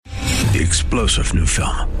The explosive new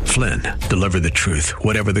film, Flynn, deliver the truth,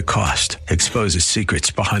 whatever the cost, exposes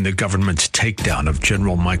secrets behind the government's takedown of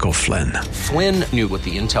General Michael Flynn. Flynn knew what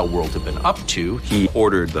the intel world had been up to. He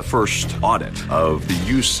ordered the first audit of the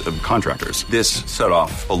use of contractors. This set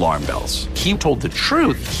off alarm bells. He told the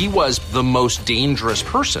truth. He was the most dangerous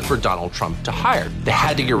person for Donald Trump to hire. They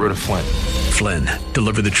had to get rid of Flynn. Flynn,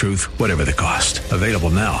 deliver the truth, whatever the cost. Available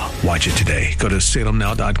now. Watch it today. Go to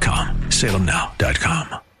salemnow.com.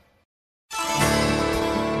 salemnow.com.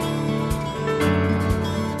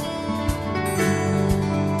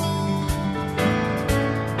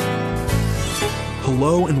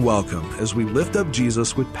 Hello and welcome as we lift up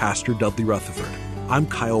Jesus with Pastor Dudley Rutherford. I'm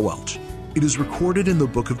Kyle Welch. It is recorded in the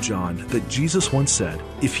book of John that Jesus once said,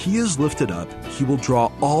 "If he is lifted up, he will draw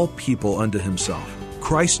all people unto himself."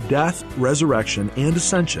 Christ's death, resurrection, and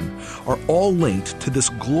ascension are all linked to this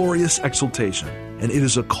glorious exaltation, and it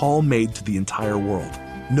is a call made to the entire world.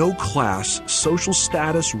 No class, social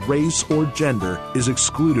status, race, or gender is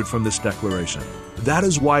excluded from this declaration. That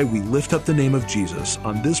is why we lift up the name of Jesus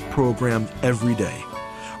on this program every day.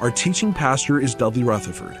 Our teaching pastor is Dudley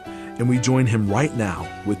Rutherford, and we join him right now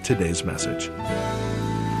with today's message.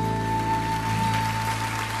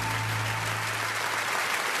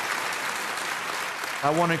 I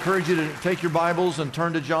want to encourage you to take your Bibles and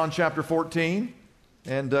turn to John chapter 14,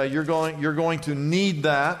 and you're going to need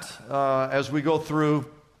that as we go through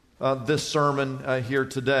this sermon here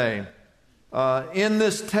today. In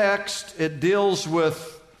this text, it deals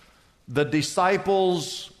with the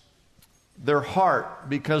disciples, their heart,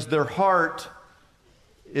 because their heart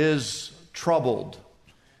is troubled.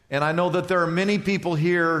 And I know that there are many people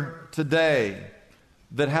here today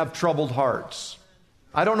that have troubled hearts.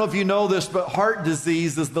 I don't know if you know this, but heart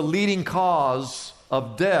disease is the leading cause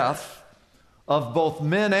of death of both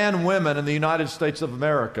men and women in the United States of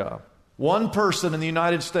America. One person in the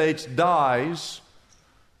United States dies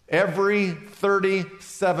every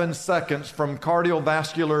 37 seconds from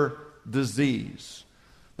cardiovascular disease.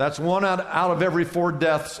 That's one out of every 4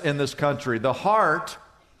 deaths in this country. The heart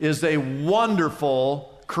is a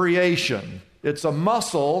wonderful creation. It's a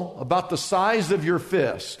muscle about the size of your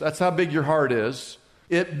fist. That's how big your heart is.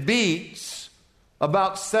 It beats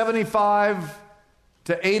about 75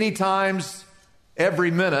 to 80 times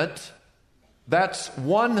every minute. That's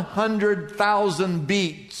 100,000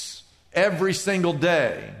 beats every single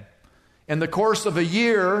day. In the course of a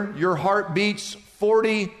year, your heart beats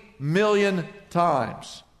 40 million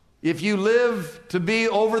times. If you live to be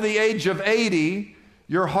over the age of 80,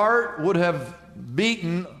 your heart would have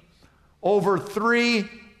beaten over 3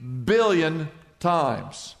 billion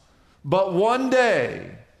times. But one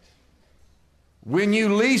day, when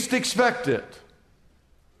you least expect it,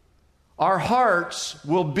 our hearts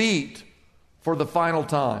will beat for the final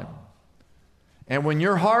time. And when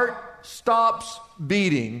your heart stops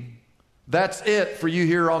beating, that's it for you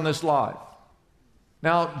here on this life.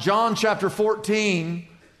 Now, John chapter 14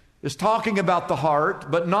 is talking about the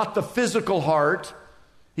heart, but not the physical heart.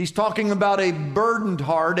 He's talking about a burdened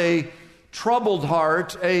heart, a troubled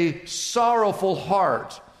heart, a sorrowful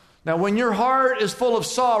heart. Now, when your heart is full of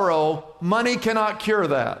sorrow, money cannot cure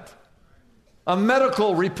that. A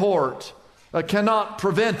medical report cannot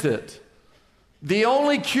prevent it. The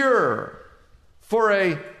only cure for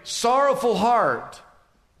a sorrowful heart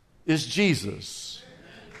is Jesus.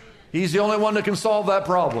 He's the only one that can solve that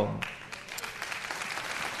problem.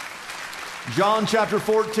 John chapter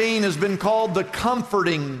 14 has been called the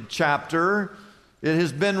comforting chapter. It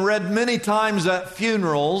has been read many times at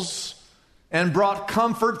funerals and brought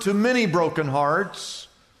comfort to many broken hearts.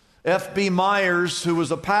 F.B. Myers, who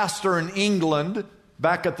was a pastor in England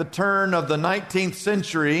back at the turn of the 19th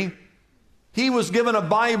century, he was given a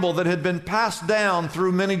Bible that had been passed down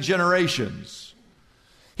through many generations.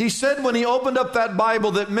 He said when he opened up that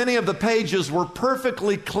Bible that many of the pages were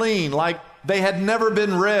perfectly clean, like they had never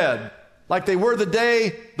been read, like they were the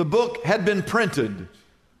day the book had been printed.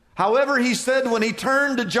 However, he said when he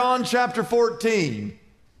turned to John chapter 14,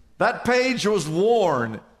 that page was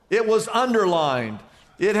worn, it was underlined,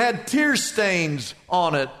 it had tear stains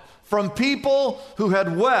on it from people who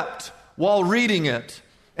had wept while reading it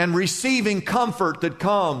and receiving comfort that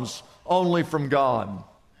comes only from God.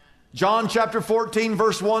 John chapter 14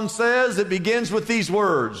 verse 1 says, it begins with these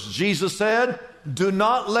words. Jesus said, "Do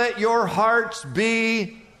not let your hearts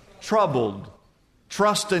be troubled.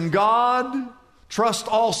 Trust in God, trust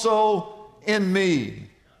also in me."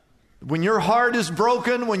 When your heart is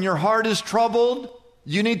broken, when your heart is troubled,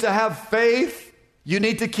 you need to have faith. You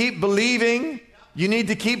need to keep believing. You need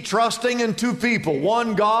to keep trusting in 2 people.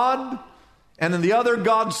 One, God, and then the other,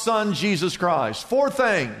 God's Son, Jesus Christ. 4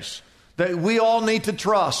 things that we all need to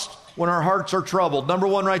trust when our hearts are troubled? Number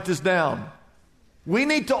one, write this down. We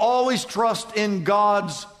need to always trust in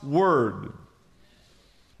God's Word.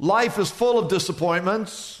 Life is full of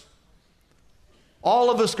disappointments. All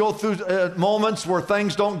of us go through moments where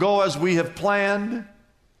things don't go as we have planned.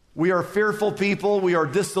 We are fearful people. We are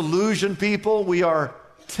disillusioned people. We are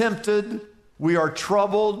tempted. We are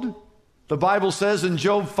troubled. The Bible says in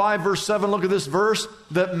Job 5 verse 7, look at this verse,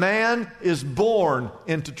 that man is born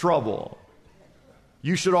into trouble.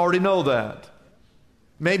 You should already know that.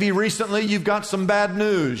 Maybe recently you've got some bad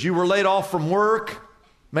news. You were laid off from work.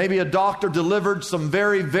 Maybe a doctor delivered some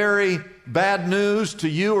very, very bad news to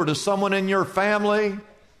you or to someone in your family.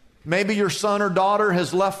 Maybe your son or daughter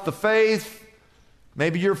has left the faith.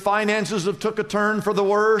 Maybe your finances have took a turn for the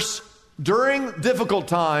worse. During difficult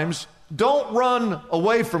times, don't run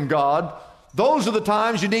away from God. Those are the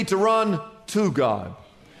times you need to run to God.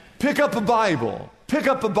 Pick up a Bible. Pick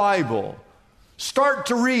up a Bible. Start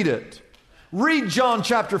to read it. Read John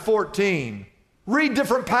chapter 14. Read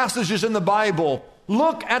different passages in the Bible.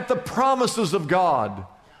 Look at the promises of God.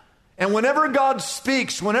 And whenever God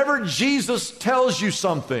speaks, whenever Jesus tells you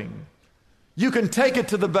something, you can take it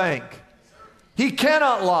to the bank. He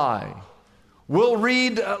cannot lie. We'll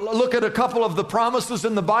look at a couple of the promises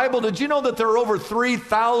in the Bible. Did you know that there are over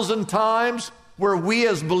 3,000 times where we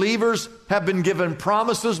as believers have been given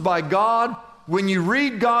promises by God? When you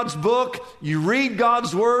read God's book, you read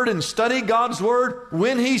God's Word and study God's Word,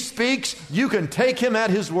 when He speaks, you can take Him at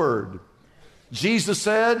His word. Jesus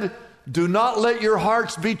said, do not let your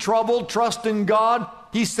hearts be troubled. Trust in God.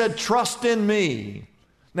 He said, trust in me.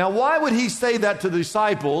 Now, why would He say that to the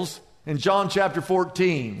disciples in John chapter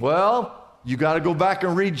 14? Well, you got to go back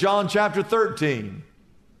and read John chapter 13.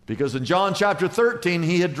 Because in John chapter 13,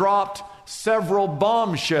 He had dropped several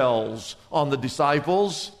bombshells on the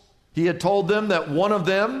disciples. He had told them that one of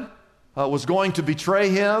them was going to betray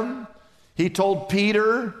Him. He told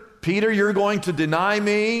Peter, you're going to deny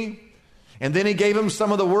me. And then He gave him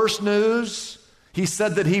some of the worst news. He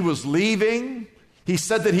said that He was leaving. He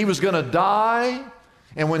said that He was going to die.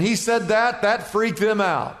 And when He said that, that freaked them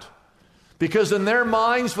out. Because in their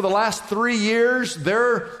minds for the last 3 years,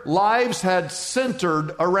 their lives had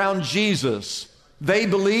centered around Jesus. They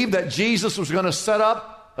believed that Jesus was going to set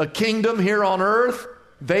up a kingdom here on earth.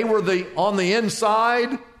 They were on the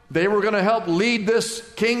inside. They were going to help lead this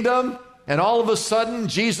kingdom. And all of a sudden,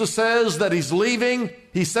 Jesus says that He's leaving.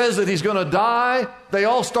 He says that He's going to die. They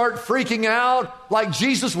all start freaking out. Like,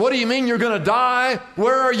 Jesus, what do you mean you're going to die?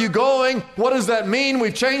 Where are you going? What does that mean?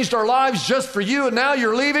 We've changed our lives just for you, and now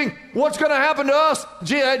you're leaving. What's going to happen to us?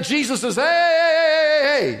 Jesus says,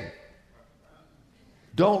 hey.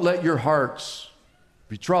 Don't let your hearts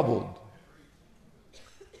be troubled.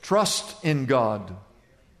 Trust in God.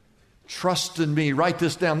 Trust in me. Write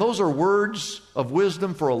this down. Those are words of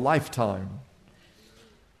wisdom for a lifetime.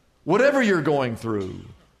 Whatever you're going through,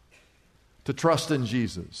 to trust in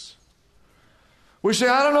Jesus. We say,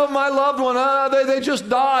 I don't know if my loved one, they just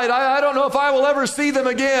died. I don't know if I will ever see them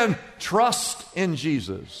again. Trust in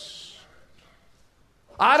Jesus.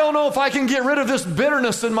 I don't know if I can get rid of this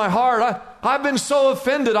bitterness in my heart. I've been so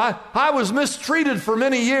offended. I was mistreated for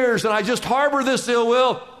many years, and I just harbor this ill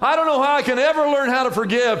will. I don't know how I can ever learn how to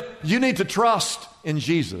forgive. You need to trust in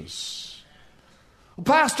Jesus.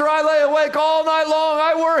 Pastor, I lay awake all night long.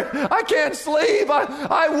 I worry. I can't sleep.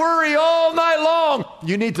 I worry all night long.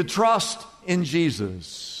 You need to trust in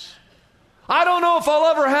Jesus. I don't know if I'll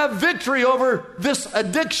ever have victory over this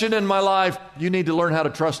addiction in my life. You need to learn how to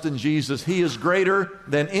trust in Jesus. He is greater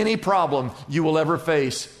than any problem you will ever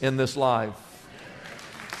face in this life.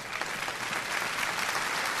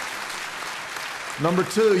 Number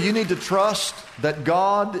 2, you need to trust that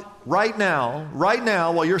God, right now,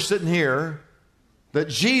 while you're sitting here, that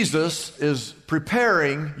Jesus is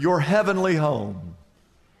preparing your heavenly home.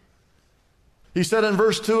 He said in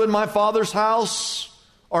verse 2, in my Father's house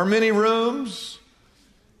are many rooms.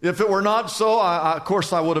 If it were not so, of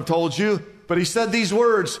course I would have told you. But He said these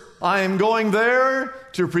words, I am going there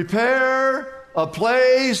to prepare a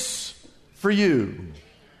place for you.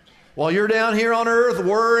 While you're down here on earth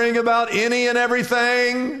worrying about any and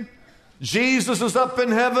everything, Jesus is up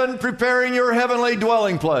in heaven preparing your heavenly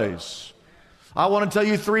dwelling place. I want to tell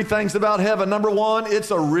you 3 things about heaven. Number 1,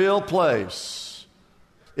 it's a real place.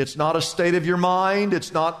 It's not a state of your mind.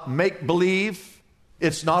 It's not make-believe.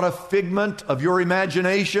 It's not a figment of your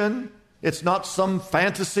imagination. It's not some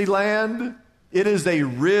fantasy land. It is a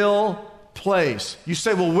real place. You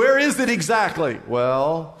say, well, where is it exactly?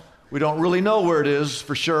 Well, we don't really know where it is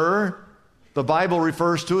for sure. The Bible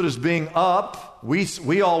refers to it as being up.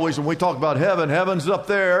 We always, when we talk about heaven, heaven's up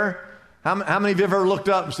there. How many of you have ever looked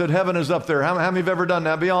up and said, heaven is up there? How many have ever done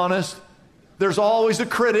that? Be honest. There's always a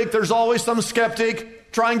critic. There's always some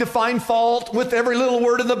skeptic trying to find fault with every little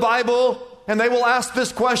word in the Bible. And they will ask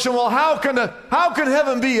this question, well, how can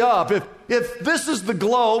heaven be up? If this is the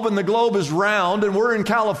globe and the globe is round and we're in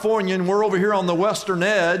California and we're over here on the western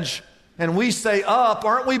edge and we say up,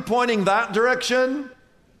 aren't we pointing that direction?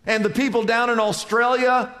 And the people down in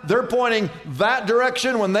Australia, they're pointing that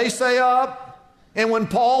direction when they say up. And when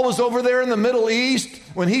Paul was over there in the Middle East,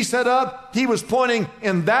 when he said up, he was pointing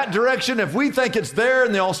in that direction. If we think it's there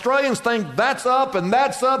and the Australians think that's up and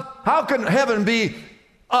that's up, how can heaven be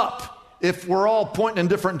up if we're all pointing in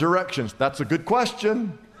different directions? That's a good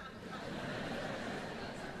question.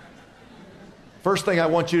 First thing I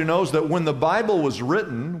want you to know is that when the Bible was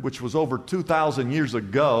written, which was over 2,000 years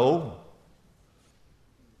ago,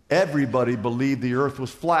 everybody believed the earth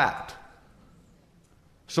was flat.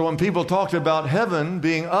 So when people talked about heaven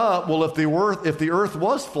being up, well, if the earth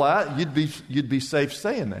was flat, you'd be safe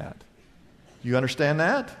saying that. You understand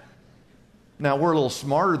that? Now, we're a little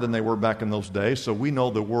smarter than they were back in those days, so we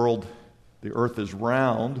know the earth is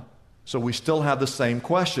round, so we still have the same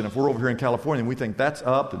question. If we're over here in California and we think that's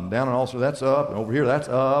up, and down in also that's up, and over here that's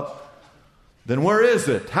up, then where is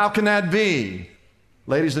it? How can that be?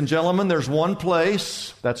 Ladies and gentlemen, there's one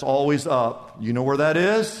place that's always up. You know where that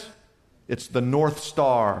is? It's the North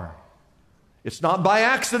Star. It's not by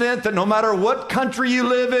accident that no matter what country you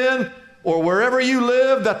live in or wherever you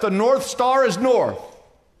live, that the North Star is north.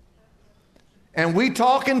 And we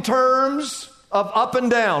talk in terms of up and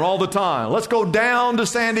down all the time. Let's go down to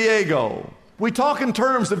San Diego. We talk in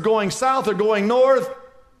terms of going south or going north.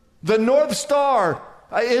 The North Star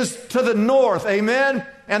is to the north, amen?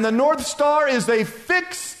 And the North Star is a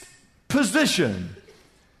fixed position.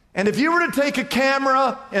 And if you were to take a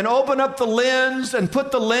camera and open up the lens and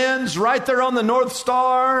put the lens right there on the North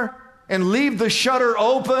Star and leave the shutter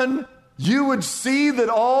open, you would see that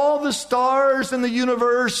all the stars in the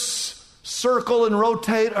universe circle and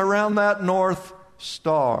rotate around that North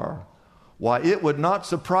Star. Why, it would not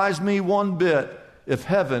surprise me one bit if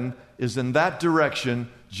heaven is in that direction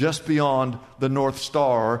just beyond the North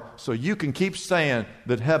Star, so you can keep saying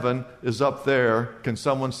that heaven is up there. Can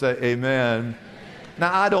someone say amen?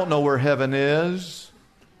 Now, I don't know where heaven is,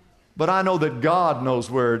 but I know that God knows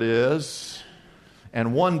where it is.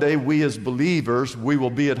 And one day, we as believers, we will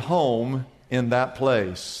be at home in that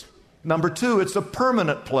place. Number two, it's a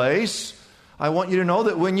permanent place. I want you to know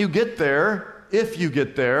that when you get there, if you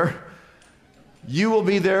get there, you will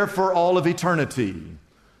be there for all of eternity.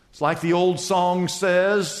 It's like the old song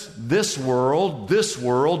says, this world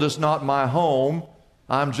is not my home.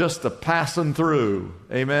 I'm just a passing through.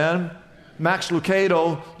 Amen? Max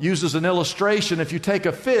Lucado uses an illustration. If you take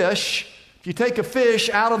a fish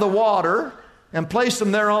out of the water and place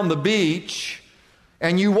him there on the beach,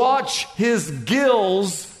 and you watch his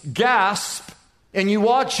gills gasp, and you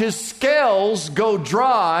watch his scales go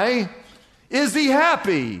dry, is he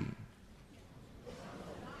happy?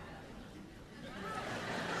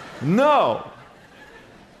 No.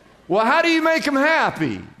 Well, how do you make him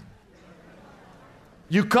happy?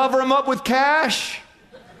 You cover him up with cash?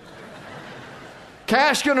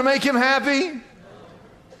 Cash going to make him happy?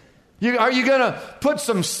 Are you going to put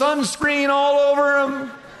some sunscreen all over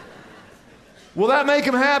him? Will that make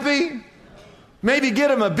him happy? Maybe get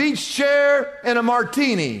him a beach chair and a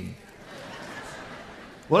martini.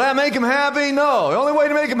 Will that make him happy? No. The only way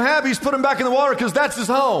to make him happy is put him back in the water, because that's his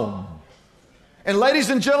home. And ladies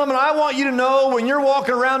and gentlemen, I want you to know, when you're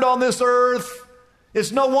walking around on this earth,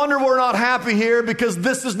 it's no wonder we're not happy here, because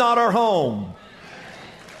this is not our home.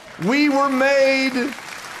 We were made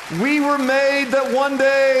that one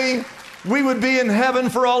day we would be in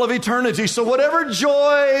heaven for all of eternity. So whatever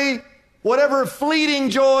joy, whatever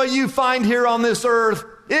fleeting joy you find here on this earth,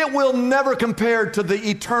 it will never compare to the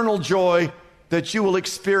eternal joy that you will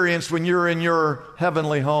experience when you're in your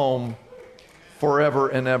heavenly home forever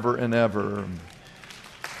and ever and ever.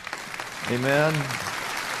 Amen.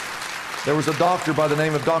 There was a doctor by the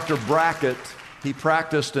name of Dr. Brackett. He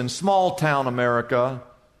practiced in small town America.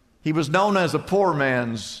 He was known as a poor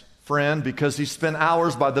man's friend because he spent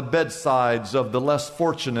hours by the bedsides of the less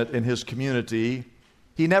fortunate in his community.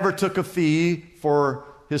 He never took a fee for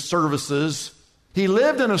his services. He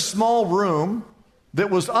lived in a small room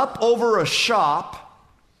that was up over a shop,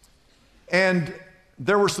 and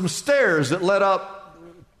there were some stairs that led up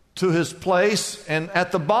to his place, and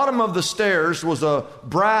at the bottom of the stairs was a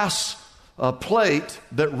brass plate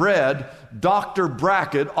that read, Dr.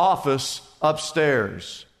 Brackett, office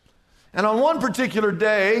upstairs. And on one particular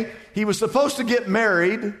day, he was supposed to get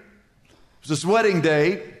married. It was his wedding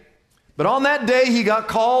date. But on that day, he got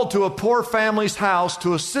called to a poor family's house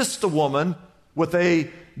to assist a woman with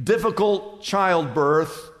a difficult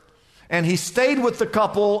childbirth. And he stayed with the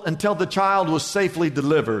couple until the child was safely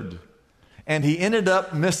delivered. And he ended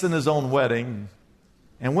up missing his own wedding.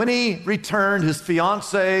 And when he returned, his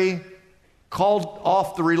fiancée called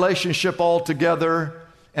off the relationship altogether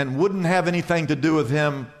and wouldn't have anything to do with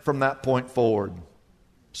him from that point forward.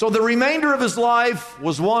 So the remainder of his life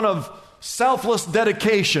was one of selfless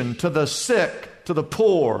dedication to the sick, to the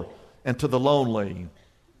poor, and to the lonely.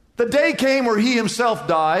 The day came where he himself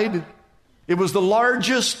died. It was the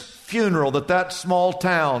largest funeral that small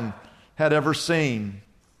town had ever seen.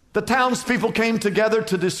 The townspeople came together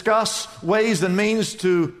to discuss ways and means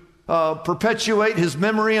to perpetuate his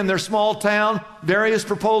memory in their small town. Various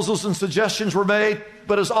proposals and suggestions were made,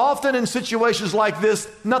 but as often in situations like this,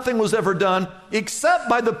 nothing was ever done except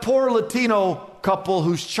by the poor Latino couple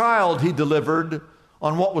whose child he delivered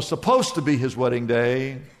on what was supposed to be his wedding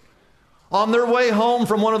day. On their way home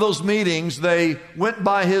from one of those meetings, they went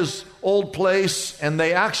by his old place and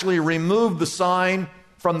they actually removed the sign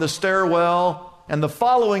from the stairwell. And the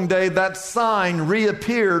following day, that sign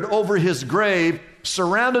reappeared over his grave,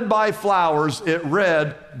 surrounded by flowers. It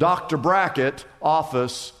read, Dr. Brackett,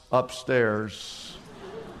 office upstairs.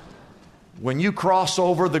 When you cross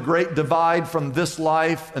over the great divide from this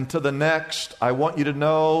life into the next, I want you to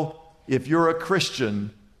know, if you're a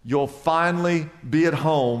Christian, you'll finally be at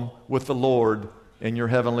home with the Lord in your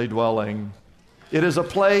heavenly dwelling. It is a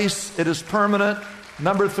place, it is permanent.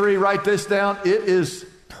 Number 3, write this down. It is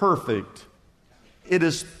perfect. It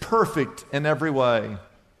is perfect in every way.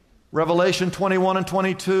 Revelation 21 and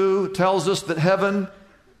 22 tells us that heaven,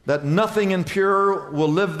 that nothing impure will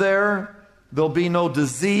live there. There'll be no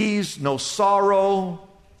disease, no sorrow,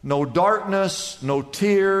 no darkness, no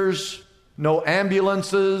tears, no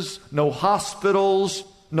ambulances, no hospitals,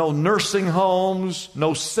 no nursing homes,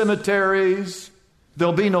 no cemeteries.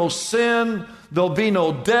 There'll be no sin. There'll be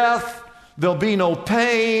no death. There'll be no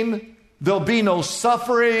pain. There'll be no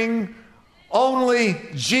suffering. Only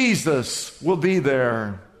Jesus will be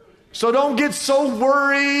there. So don't get so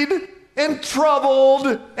worried and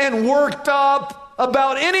troubled and worked up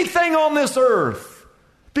about anything on this earth.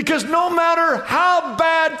 Because no matter how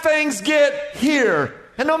bad things get here,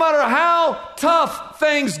 and no matter how tough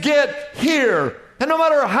things get here, and no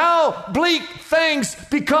matter how bleak things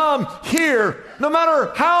become here, no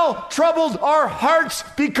matter how troubled our hearts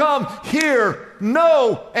become here,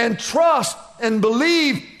 know and trust and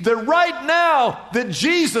believe that right now that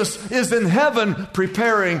Jesus is in heaven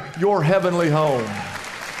preparing your heavenly home.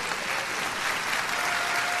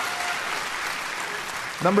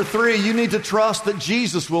 Number 3, you need to trust that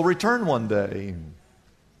Jesus will return one day.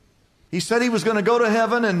 He said he was going to go to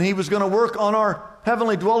heaven and he was going to work on our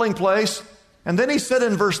heavenly dwelling place. And then he said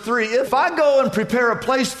in verse 3, if I go and prepare a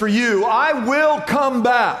place for you, I will come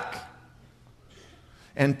back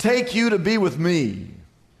and take you to be with me,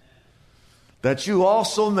 that you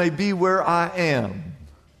also may be where I am.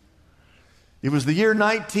 It was the year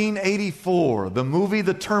 1984, the movie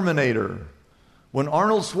The Terminator, when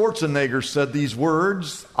Arnold Schwarzenegger said these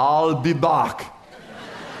words, I'll be back.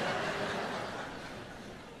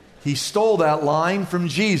 He stole that line from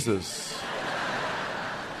Jesus.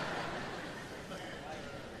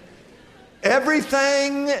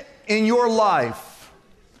 Everything in your life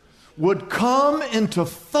would come into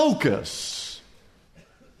focus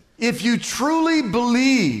if you truly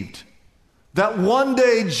believed that one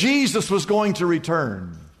day Jesus was going to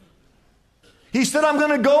return. He said, I'm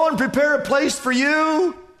going to go and prepare a place for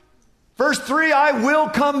you. Verse 3, I will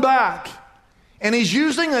come back. And he's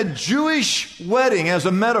using a Jewish wedding as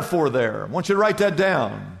a metaphor there. I want you to write that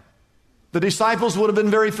down. The disciples would have been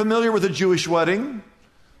very familiar with a Jewish wedding.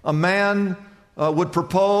 A man would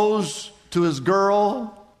propose to his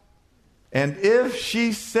girl, and if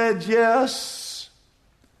she said yes,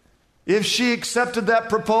 if she accepted that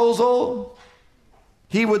proposal,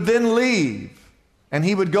 he would then leave, and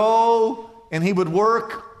he would go and he would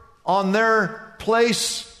work on their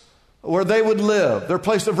place where they would live, their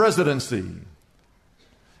place of residency.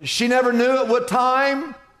 She never knew at what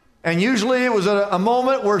time, and usually it was a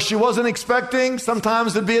moment where she wasn't expecting.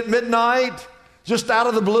 Sometimes it'd be at midnight. Just out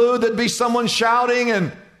of the blue, there'd be someone shouting,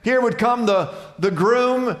 and here would come the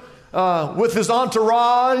groom with his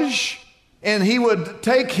entourage, and he would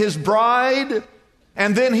take his bride,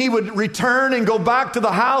 and then he would return and go back to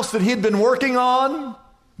the house that he'd been working on.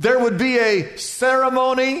 There would be a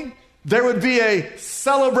ceremony, there would be a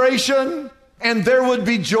celebration, and there would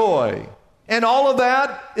be joy. And all of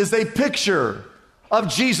that is a picture of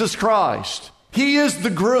Jesus Christ. He is the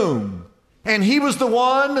groom. And he was the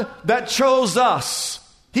one that chose us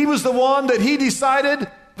He was the one that he decided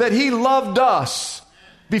that he loved us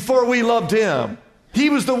before we loved him. He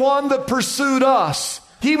was the one that pursued us.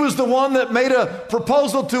 He was the one that made a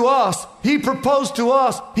proposal to us. He proposed to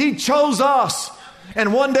us. He chose us.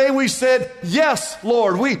 And one day we said, yes,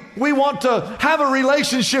 Lord, we want to have a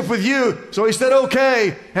relationship with you. So he said,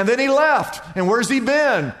 okay. And then he left. And where's he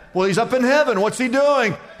been? Well, he's up in heaven. What's he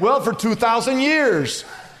doing? Well, for 2,000 years,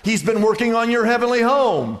 he's been working on your heavenly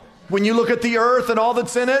home. When you look at the earth and all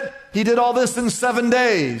that's in it, he did all this in 7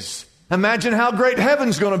 days. Imagine how great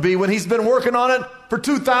heaven's going to be when he's been working on it for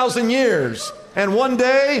 2,000 years. And one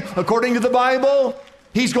day, according to the Bible,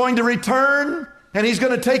 he's going to return and he's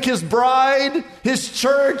going to take his bride, his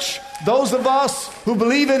church, those of us who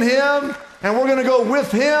believe in him, and we're going to go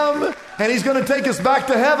with him, and he's going to take us back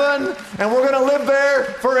to heaven, and we're going to live there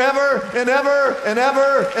forever and ever and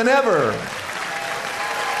ever and ever.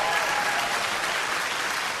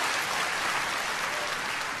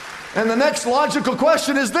 And the next logical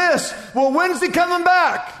question is this: well, when's he coming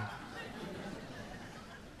back?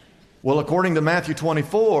 Well, according to Matthew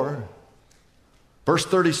 24, verse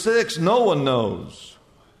 36, no one knows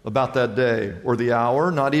about that day or the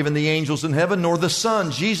hour, not even the angels in heaven, nor the Son.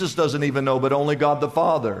 Jesus doesn't even know, but only God the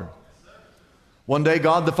Father. One day,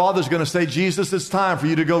 God the Father is going to say, Jesus, it's time for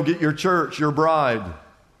you to go get your church, your bride.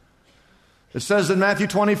 It says in Matthew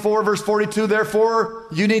 24, verse 42, therefore,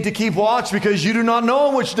 you need to keep watch because you do not know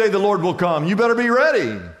on which day the Lord will come. You better be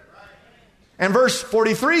ready. And verse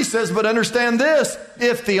 43 says, but understand this,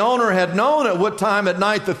 if the owner had known at what time at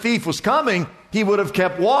night the thief was coming, he would have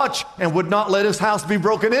kept watch and would not let his house be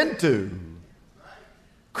broken into.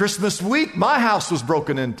 Christmas week, my house was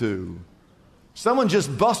broken into. Someone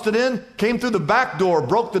just busted in, came through the back door,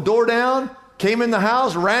 broke the door down, came in the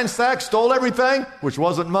house, ransacked, stole everything, which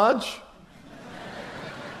wasn't much.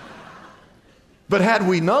 But had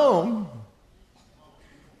we known,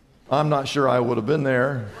 I'm not sure I would have been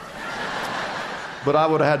there. But I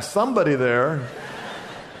would have had somebody there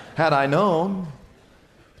had I known.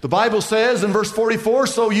 The Bible says in verse 44,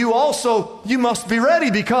 so you must be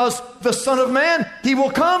ready because the Son of Man, he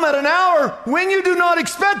will come at an hour when you do not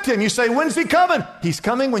expect him. You say, when's he coming? He's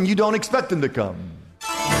coming when you don't expect him to come.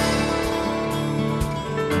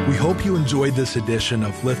 We hope you enjoyed this edition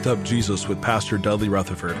of Lift Up Jesus with Pastor Dudley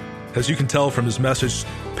Rutherford. As you can tell from his message,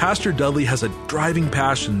 Pastor Dudley has a driving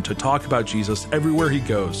passion to talk about Jesus everywhere he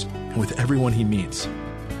goes and with everyone he meets.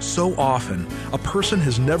 So often, a person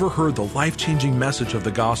has never heard the life-changing message of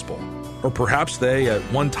the gospel. Or perhaps they, at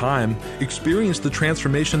one time, experienced the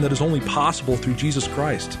transformation that is only possible through Jesus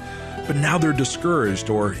Christ. But now they're discouraged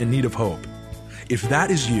or in need of hope. If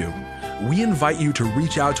that is you, we invite you to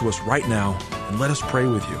reach out to us right now and let us pray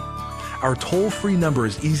with you. Our toll-free number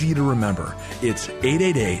is easy to remember. It's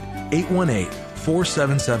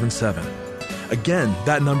 888-818-4777. Again,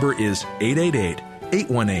 that number is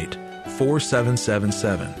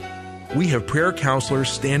 888-818-4777. We have prayer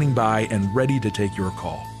counselors standing by and ready to take your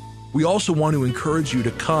call. We also want to encourage you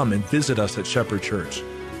to come and visit us at Shepherd Church.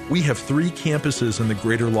 We have 3 campuses in the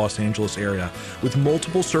greater Los Angeles area with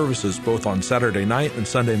multiple services both on Saturday night and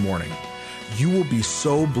Sunday morning. You will be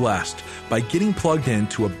so blessed by getting plugged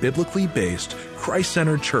into a biblically based,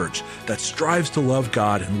 Christ-centered church that strives to love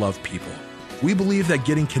God and love people. We believe that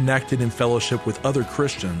getting connected in fellowship with other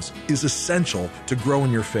Christians is essential to grow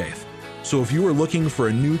in your faith. So if you are looking for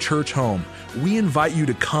a new church home, we invite you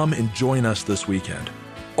to come and join us this weekend.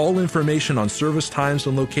 All information on service times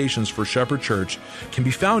and locations for Shepherd Church can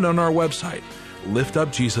be found on our website,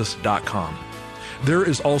 liftupjesus.com. There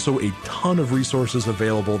is also a ton of resources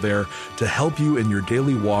available there to help you in your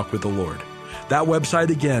daily walk with the Lord. That website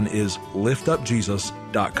again is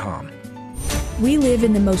liftupjesus.com. We live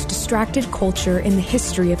in the most distracted culture in the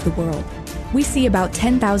history of the world. We see about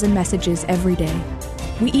 10,000 messages every day.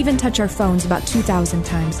 We even touch our phones about 2,000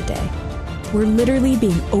 times a day. We're literally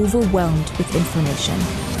being overwhelmed with information.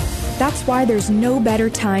 That's why there's no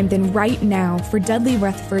better time than right now for Dudley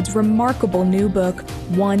Rutherford's remarkable new book,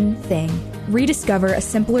 One Thing. Rediscover a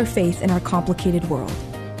simpler faith in our complicated world.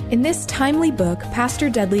 In this timely book, Pastor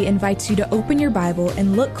Dudley invites you to open your Bible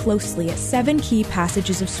and look closely at 7 key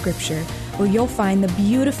passages of Scripture where you'll find the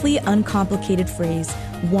beautifully uncomplicated phrase,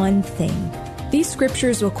 one thing. These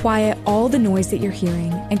scriptures will quiet all the noise that you're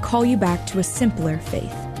hearing and call you back to a simpler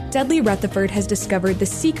faith. Dudley Rutherford has discovered the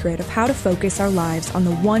secret of how to focus our lives on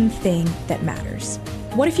the one thing that matters.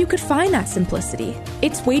 What if you could find that simplicity?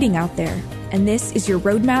 It's waiting out there, and this is your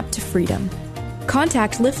roadmap to freedom.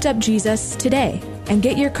 Contact Lift Up Jesus today and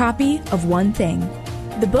get your copy of One Thing,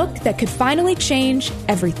 the book that could finally change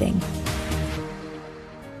everything.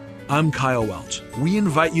 I'm Kyle Welch. We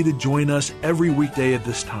invite you to join us every weekday at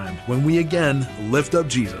this time when we again lift up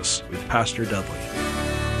Jesus with Pastor Dudley.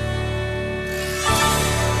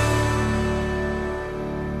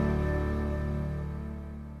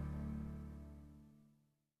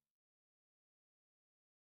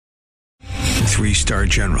 Three-star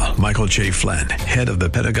General Michael J. Flynn, head of the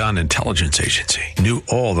Pentagon Intelligence Agency, knew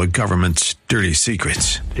all the government's dirty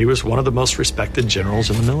secrets. He was one of the most respected generals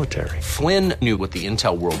in the military. Flynn knew what the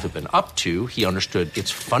intel world had been up to. He understood its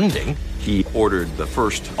funding. He ordered the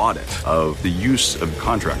first audit of the use of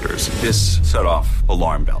contractors. This set off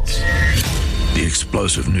alarm bells. The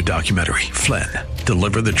explosive new documentary, Flynn,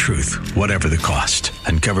 Deliver the Truth, Whatever the Cost,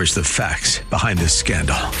 uncovers the facts behind this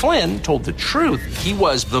scandal. Flynn told the truth. He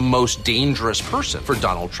was the most dangerous person for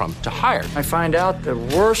Donald Trump to hire. I find out the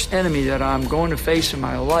worst enemy that I'm going to face in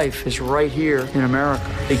my life is right here in America.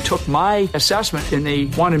 They took my assessment and they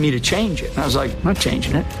wanted me to change it. And I was like, I'm not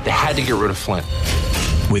changing it. They had to get rid of Flynn.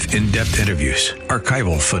 With in-depth interviews,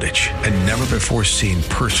 archival footage, and never-before-seen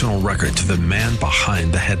personal records of the man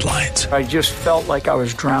behind the headlines. I just felt like I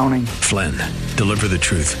was drowning. Flynn, Deliver the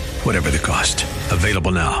Truth, Whatever the Cost.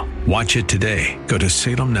 Available now. Watch it today. Go to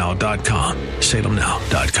salemnow.com.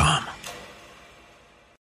 salemnow.com.